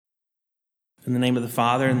In the name of the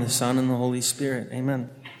Father, and the Son, and the Holy Spirit.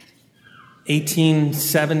 Amen.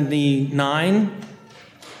 1879,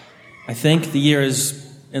 I think the year is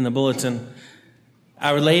in the bulletin.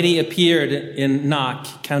 Our Lady appeared in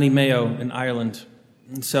Knock, County Mayo in Ireland.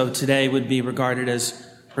 And so today would be regarded as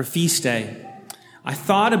her feast day. I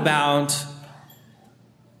thought about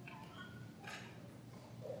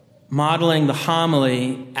modeling the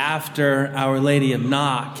homily after Our Lady of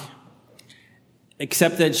Knock,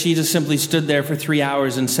 except that she just simply stood there for 3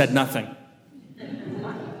 hours and said nothing.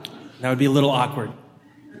 That would be a little awkward.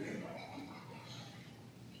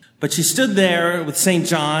 But she stood there with St.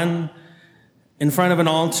 John in front of an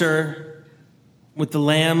altar with the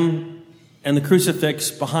lamb and the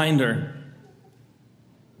crucifix behind her.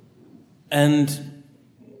 And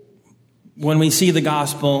when we see the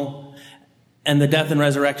gospel and the death and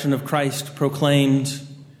resurrection of Christ proclaimed,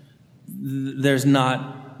 there's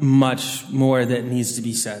not much more that needs to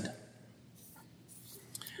be said.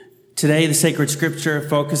 Today, the sacred scripture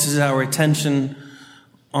focuses our attention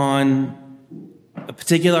on a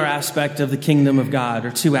particular aspect of the kingdom of God,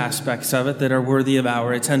 or two aspects of it that are worthy of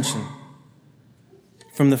our attention.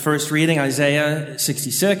 From the first reading, Isaiah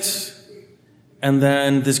 66, and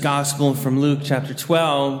then this gospel from Luke chapter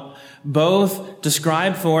 12, both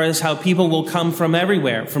describe for us how people will come from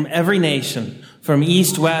everywhere, from every nation, from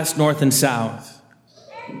east, west, north, and south.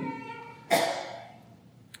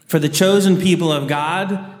 For the chosen people of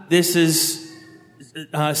God, this is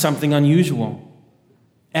something unusual.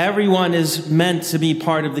 Everyone is meant to be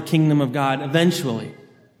part of the kingdom of God eventually.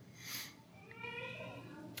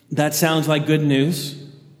 That sounds like good news.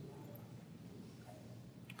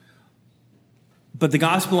 But the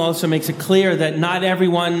gospel also makes it clear that not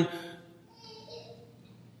everyone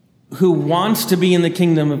who wants to be in the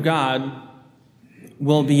kingdom of God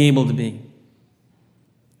will be able to be.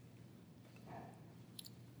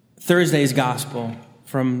 Thursday's gospel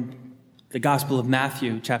from the Gospel of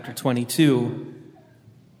Matthew, chapter 22,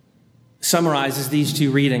 summarizes these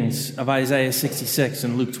two readings of Isaiah 66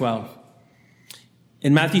 and Luke 12.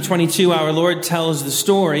 In Matthew 22, our Lord tells the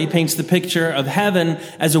story, paints the picture of heaven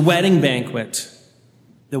as a wedding banquet.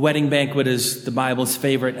 The wedding banquet is the Bible's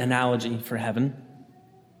favorite analogy for heaven.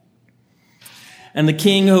 And the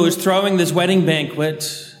king who is throwing this wedding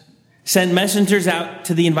banquet sent messengers out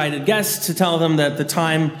to the invited guests to tell them that the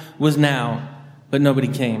time was now, but nobody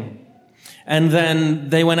came. And then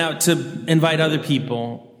they went out to invite other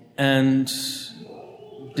people and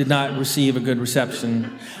did not receive a good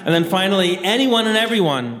reception. And then finally, anyone and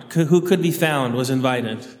everyone who could be found was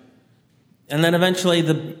invited. And then eventually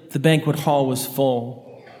the banquet hall was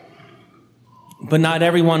full. But not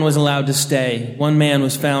everyone was allowed to stay. One man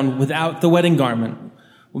was found without the wedding garment,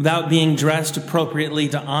 without being dressed appropriately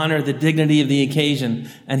to honor the dignity of the occasion,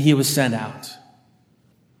 and he was sent out.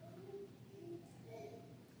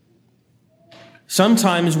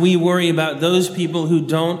 Sometimes we worry about those people who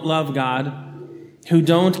don't love God, who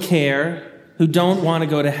don't care, who don't want to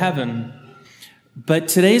go to heaven. But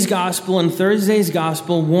today's gospel and Thursday's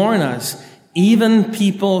gospel warn us, even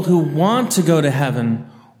people who want to go to heaven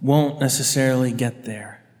won't necessarily get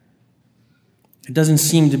there. It doesn't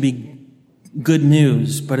seem to be good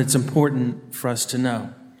news, but it's important for us to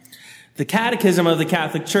know. The Catechism of the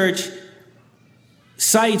Catholic Church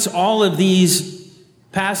cites all of these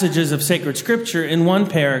passages of sacred scripture in one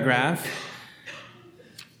paragraph.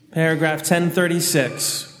 Paragraph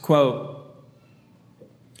 1036, quote,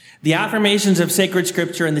 "The affirmations of sacred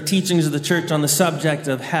scripture and the teachings of the Church on the subject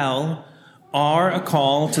of hell are a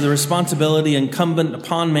call to the responsibility incumbent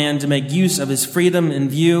upon man to make use of his freedom in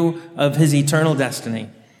view of his eternal destiny.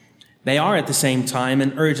 They are at the same time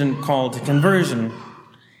an urgent call to conversion.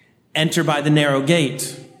 Enter by the narrow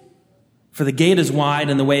gate, for the gate is wide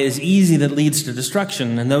and the way is easy that leads to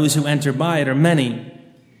destruction, and those who enter by it are many.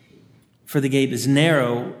 For the gate is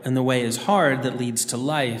narrow and the way is hard that leads to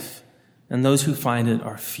life, and those who find it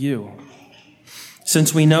are few.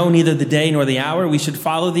 Since we know neither the day nor the hour, we should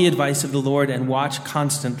follow the advice of the Lord and watch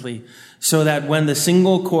constantly, so that when the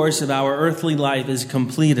single course of our earthly life is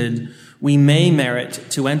completed, we may merit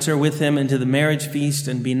to enter with him into the marriage feast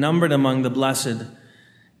and be numbered among the blessed,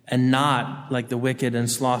 and not, like the wicked and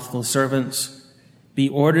slothful servants, be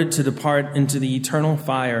ordered to depart into the eternal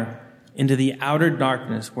fire, into the outer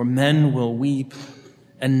darkness, where men will weep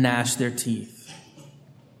and gnash their teeth."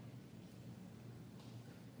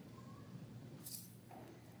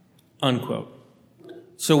 Unquote.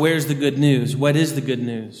 So where's the good news? What is the good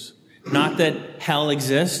news? Not that hell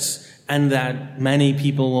exists and that many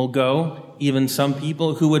people will go, even some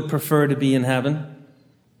people who would prefer to be in heaven,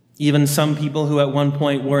 even some people who at one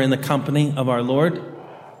point were in the company of our Lord.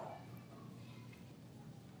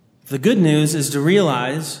 The good news is to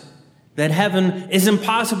realize that heaven is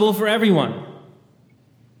impossible for everyone.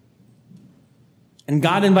 And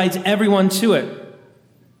God invites everyone to it.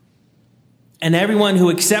 And everyone who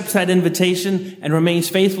accepts that invitation and remains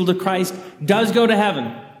faithful to Christ does go to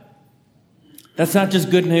heaven. That's not just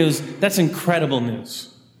good news, that's incredible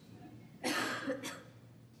news.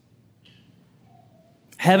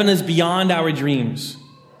 Heaven is beyond our dreams.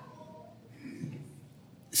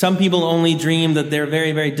 Some people only dream that their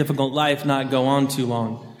very, very difficult life not go on too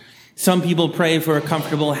long. Some people pray for a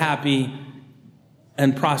comfortable, happy,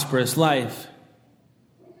 and prosperous life.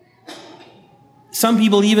 Some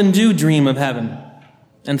people even do dream of heaven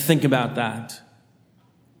and think about that.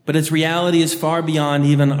 But its reality is far beyond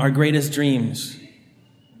even our greatest dreams.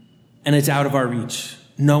 And it's out of our reach.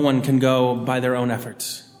 No one can go by their own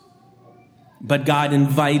efforts. But God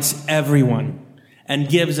invites everyone and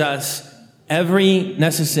gives us every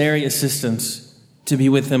necessary assistance to be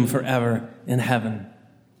with him forever in heaven.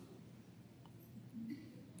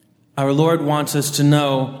 Our Lord wants us to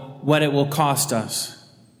know what it will cost us.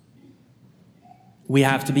 We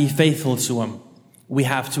have to be faithful to him. We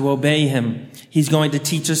have to obey him. He's going to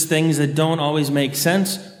teach us things that don't always make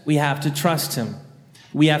sense. We have to trust him.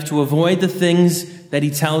 We have to avoid the things that he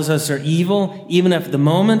tells us are evil, even if at the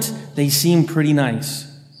moment they seem pretty nice.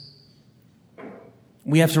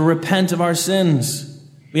 We have to repent of our sins.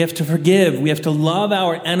 We have to forgive. We have to love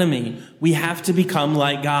our enemy. We have to become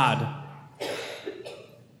like God.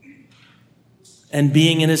 And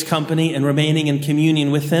being in his company and remaining in communion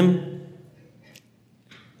with him,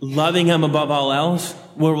 loving him above all else,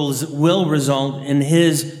 will result in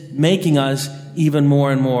his making us even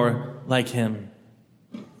more and more like him.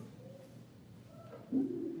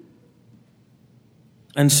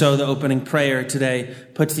 And so the opening prayer today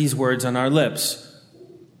puts these words on our lips.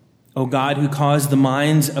 O God, who caused the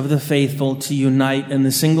minds of the faithful to unite in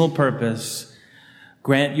the single purpose,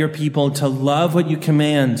 grant your people to love what you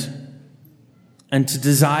command and to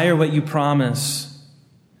desire what you promise,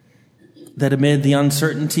 that amid the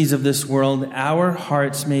uncertainties of this world, our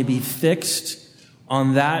hearts may be fixed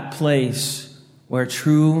on that place where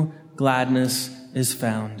true gladness is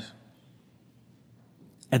found.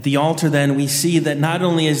 At the altar, then, we see that not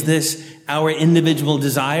only is this our individual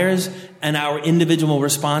desires and our individual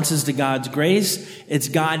responses to God's grace, it's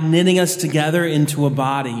God knitting us together into a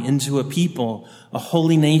body, into a people, a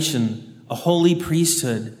holy nation, a holy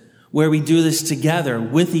priesthood, where we do this together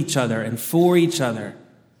with each other and for each other.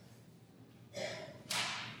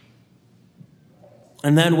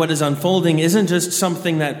 And then what is unfolding isn't just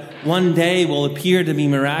something that one day will appear to be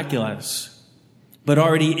miraculous, but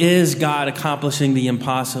already is God accomplishing the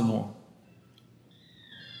impossible.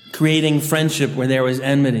 Creating friendship where there was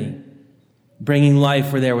enmity. Bringing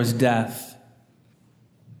life where there was death.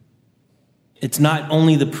 It's not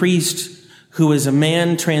only the priest who is a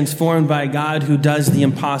man transformed by God who does the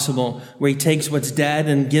impossible, where he takes what's dead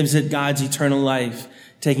and gives it God's eternal life,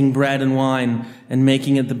 taking bread and wine and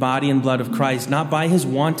making it the body and blood of Christ, not by his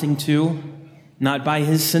wanting to, not by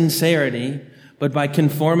his sincerity, but by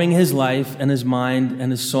conforming his life and his mind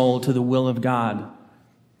and his soul to the will of God.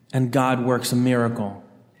 And God works a miracle.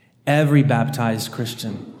 Every baptized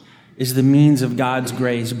Christian is the means of God's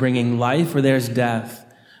grace, bringing life where there's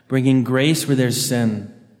death, bringing grace where there's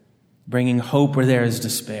sin, bringing hope where there is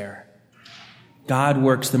despair. God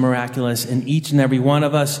works the miraculous in each and every one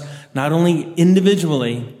of us, not only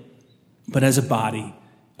individually, but as a body,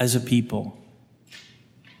 as a people.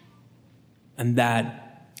 And that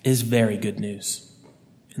is very good news.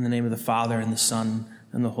 In the name of the Father, and the Son,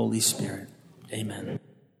 and the Holy Spirit. Amen.